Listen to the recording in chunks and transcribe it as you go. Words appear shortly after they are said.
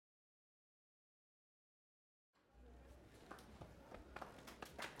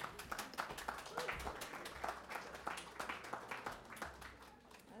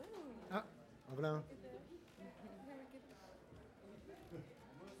Evelyn.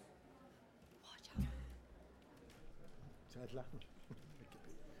 Tu vas être là.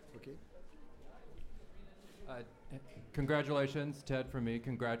 Okay. Congratulations, Ted, from me.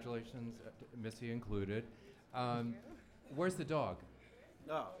 Congratulations, Missy included. Where's the dog?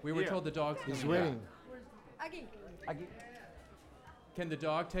 We were told the dog's He's coming waiting. back. Aggie. Can the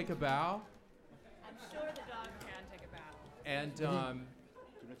dog take a bow? I'm sure the dog can take a bow. And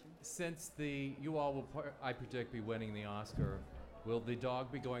since you all will, I predict, be winning the Oscar, will the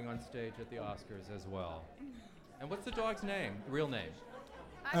dog be going on stage at the Oscars as well? And what's the dog's name, real name?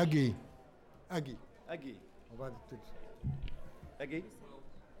 Aggie. Aggie. Aggie. On va Aggie.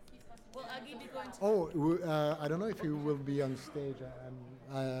 Will Aggie be going to... Oh, I don't know if he will be on stage.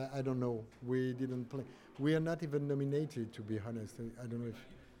 I don't know. We didn't play. We are not even nominated, to be honest. I don't know if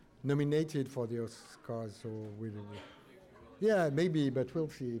nominated for the Oscars. So yeah, maybe, but we'll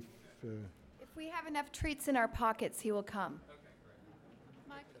see If we have enough treats in our pockets, he will come.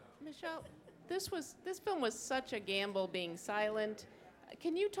 Michelle, this film was such a gamble being silent.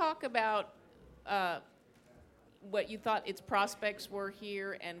 Can you talk about what you thought its prospects were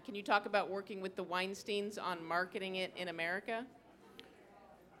here, and can you talk about working with the Weinsteins on marketing it in America?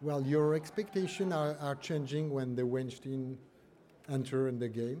 Well, your expectations are changing when the Weinstein enter in the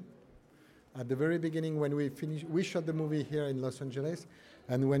game. At the very beginning, when we shot the movie here in Los Angeles,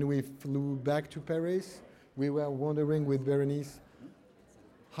 and when we flew back to Paris, we were wondering with Berenice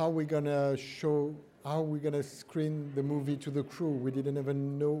how we're gonna screen the movie to the crew. We didn't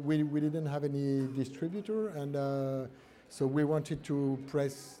even know, we didn't have any distributor, and so we wanted to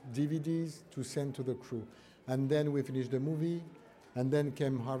press DVDs to send to the crew. And then we finished the movie, and then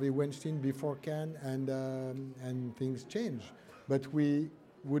came Harvey Weinstein before Cannes, and things changed. But we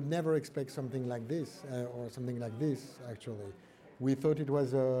would never expect something like this, or something like this, actually. We thought it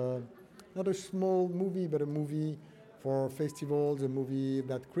was not a small movie, but a movie for festivals, a movie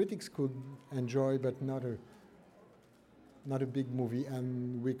that critics could enjoy, but not a big movie,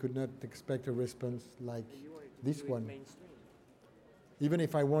 and we could not expect a response like this one. Even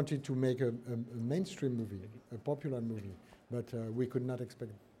if I wanted to make a mainstream movie, a popular movie, but we could not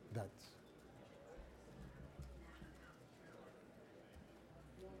expect that.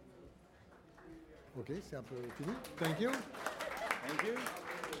 Ok, c'est un peu fini. Thank you. Thank you.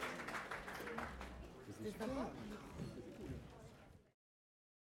 C'était sympa.